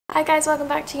Hi guys, welcome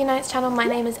back to Unite's channel. My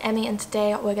name is Emmy and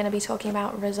today we're going to be talking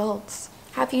about results.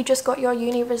 Have you just got your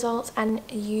uni results and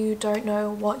you don't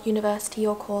know what university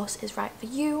or course is right for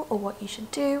you or what you should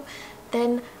do?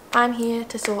 Then I'm here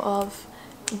to sort of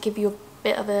give you a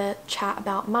bit of a chat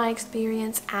about my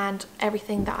experience and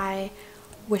everything that I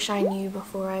wish I knew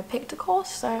before I picked a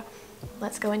course. So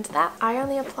let's go into that. I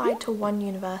only applied to one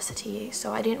university,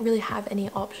 so I didn't really have any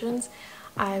options.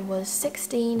 I was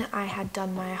 16, I had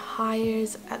done my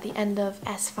hires at the end of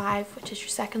S5, which is your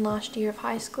second last year of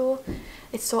high school.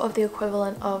 It's sort of the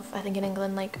equivalent of, I think in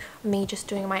England, like me just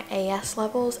doing my AS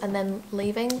levels and then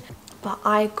leaving. But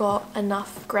I got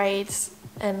enough grades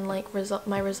and like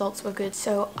my results were good,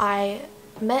 so I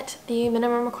met the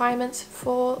minimum requirements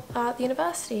for the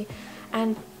university.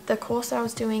 And the course I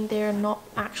was doing, there are not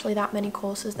actually that many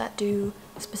courses that do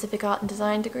specific art and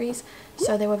design degrees,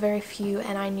 so there were very few,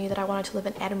 and I knew that I wanted to live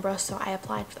in Edinburgh, so I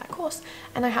applied for that course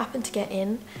and I happened to get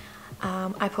in.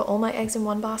 I put all my eggs in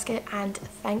one basket and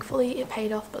thankfully it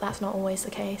paid off, but that's not always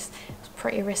the case. It was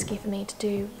pretty risky for me to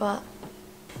do, but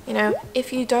you know,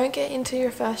 if you don't get into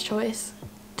your first choice,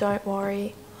 don't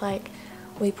worry. Like,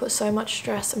 we put so much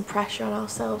stress and pressure on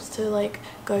ourselves to like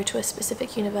go to a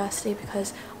specific university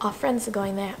because our friends are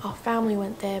going there, our family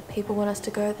went there, people want us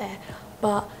to go there.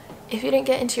 But if you don't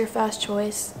get into your first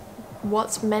choice,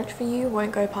 what's meant for you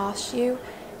won't go past you.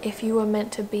 If you were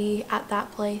meant to be at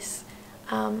that place,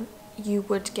 you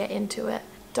would get into it.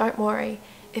 Don't worry.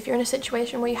 If you're in a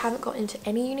situation where you haven't got into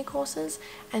any uni courses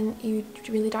and you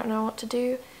really don't know what to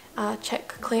do, check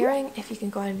clearing, if you can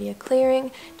go and be a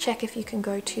clearing. Check if you can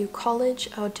go to college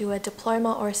or do a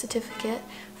diploma or a certificate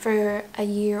for a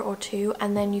year or two,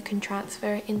 and then you can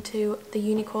transfer into the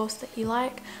uni course that you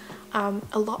like.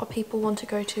 A lot of people want to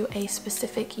go to a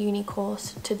specific uni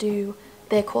course to do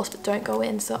their course but don't go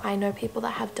in, so I know people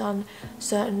that have done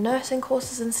certain nursing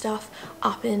courses and stuff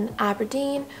up in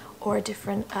Aberdeen or a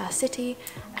different city,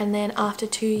 and then after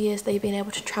 2 years they've been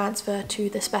able to transfer to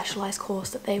the specialised course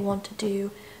that they want to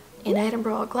do in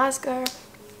Edinburgh or Glasgow.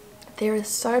 There are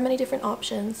so many different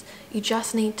options. You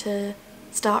just need to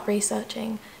start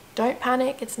researching. Don't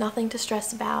panic, it's nothing to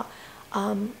stress about.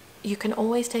 You can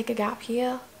always take a gap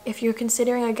year. If you're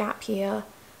considering a gap year,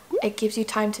 it gives you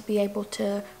time to be able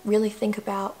to really think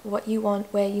about what you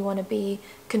want, where you want to be,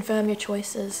 confirm your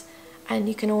choices, and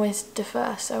you can always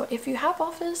defer. So if you have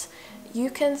offers, you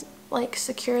can like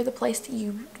secure the place that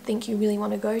you think you really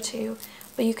want to go to,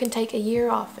 but you can take a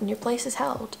year off and your place is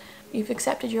held. You've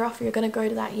accepted your offer, you're going to go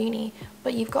to that uni,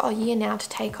 but you've got a year now to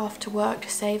take off, to work, to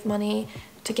save money,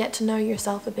 to get to know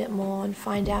yourself a bit more and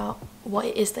find out what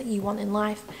it is that you want in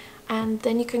life, and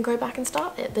then you can go back and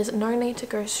start it. There's no need to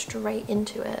go straight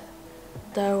into it,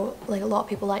 though like a lot of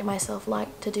people like myself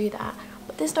like to do that,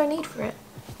 but there's no need for it.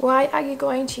 Why are you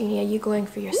going to uni? Are you going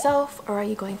for yourself or are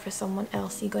you going for someone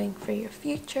else? Are you going for your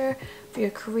future, for your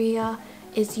career?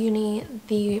 Is uni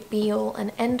the be-all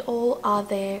and end-all? Are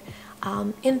there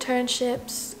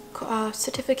internships,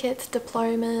 certificates,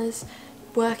 diplomas,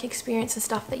 work experience and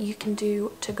stuff that you can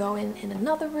do to go in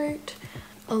another route?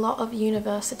 A lot of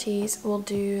universities will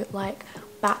do like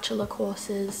bachelor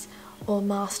courses or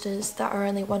masters that are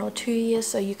only 1 or 2 years,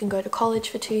 so you can go to college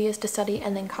for 2 years to study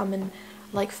and then come and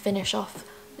like finish off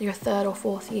your 3rd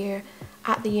or 4th year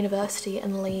at the university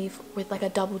and leave with like a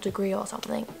double degree or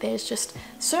something. There's just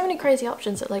so many crazy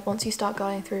options that like once you start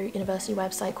going through university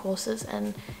website courses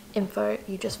and info,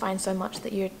 you just find so much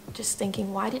that you're just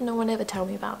thinking, why did no one ever tell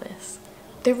me about this?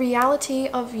 The reality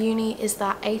of uni is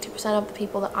that 80% of the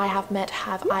people that I have met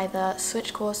have either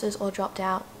switched courses or dropped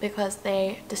out because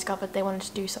they discovered they wanted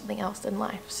to do something else in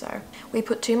life. So we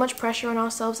put too much pressure on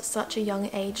ourselves at such a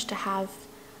young age to have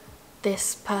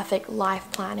this perfect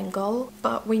life plan and goal,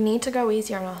 but we need to go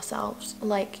easier on ourselves.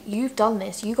 Like, you've done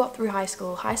this, you got through high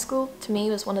school. High school to me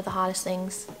was one of the hardest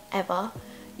things ever.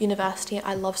 University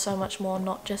I love so much more,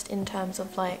 not just in terms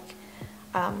of like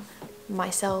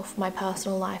myself, my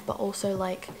personal life, but also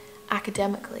like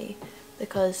academically,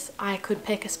 because I could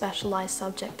pick a specialised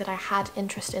subject that I had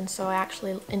interest in, so I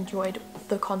actually enjoyed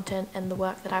the content and the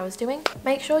work that I was doing.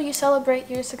 Make sure you celebrate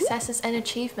your successes and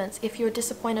achievements. If you're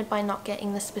disappointed by not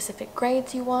getting the specific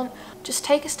grades you want, just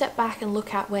take a step back and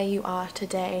look at where you are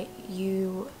today.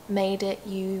 You made it,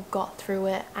 you got through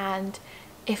it, and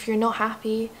if you're not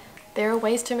happy, there are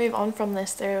ways to move on from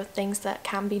this. There are things that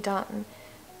can be done.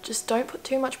 Just don't put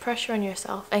too much pressure on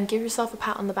yourself and give yourself a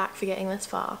pat on the back for getting this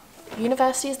far.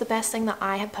 University is the best thing that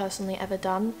I have personally ever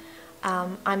done.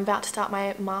 I'm about to start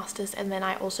my master's and then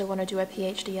I also want to do a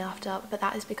PhD after, but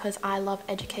that is because I love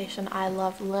education, I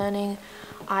love learning.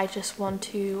 I just want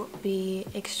to be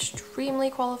extremely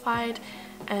qualified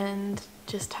and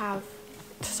just have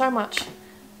so much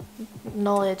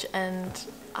knowledge, and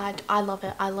I love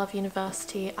it. I love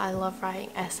university. I love writing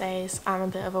essays. I'm a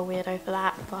bit of a weirdo for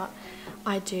that, but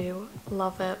I do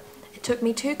love it. It took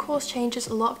me 2 course changes,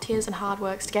 a lot of tears and hard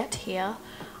works to get to here.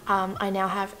 I now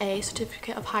have a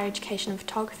certificate of higher education in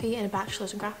photography and a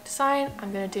bachelor's in graphic design.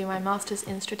 I'm going to do my master's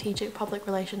in strategic public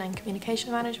relation and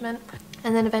communication management,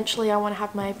 and then eventually I want to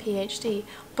have my PhD.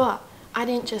 But I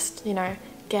didn't just, you know,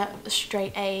 get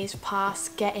straight A's, pass,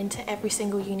 get into every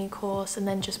single uni course and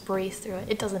then just breeze through it.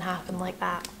 It doesn't happen like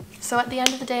that. So at the end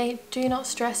of the day, do not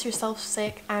stress yourself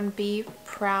sick and be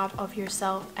proud of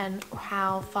yourself and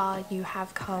how far you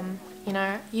have come. You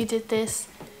know, you did this.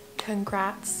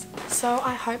 Congrats. So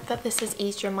I hope that this has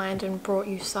eased your mind and brought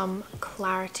you some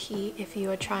clarity if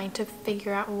you are trying to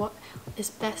figure out what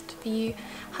is best for you.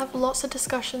 Have lots of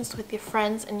discussions with your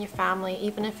friends and your family,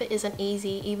 even if it isn't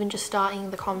easy. Even just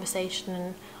starting the conversation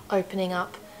and opening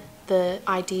up the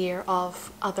idea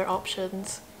of other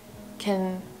options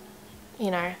can, you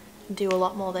know, do a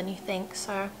lot more than you think.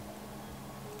 So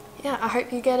yeah, I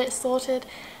hope you get it sorted,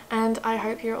 and I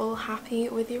hope you're all happy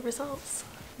with your results.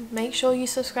 Make sure you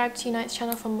subscribe to Unite's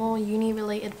channel for more uni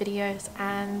related videos,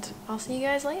 and I'll see you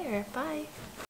guys later. Bye!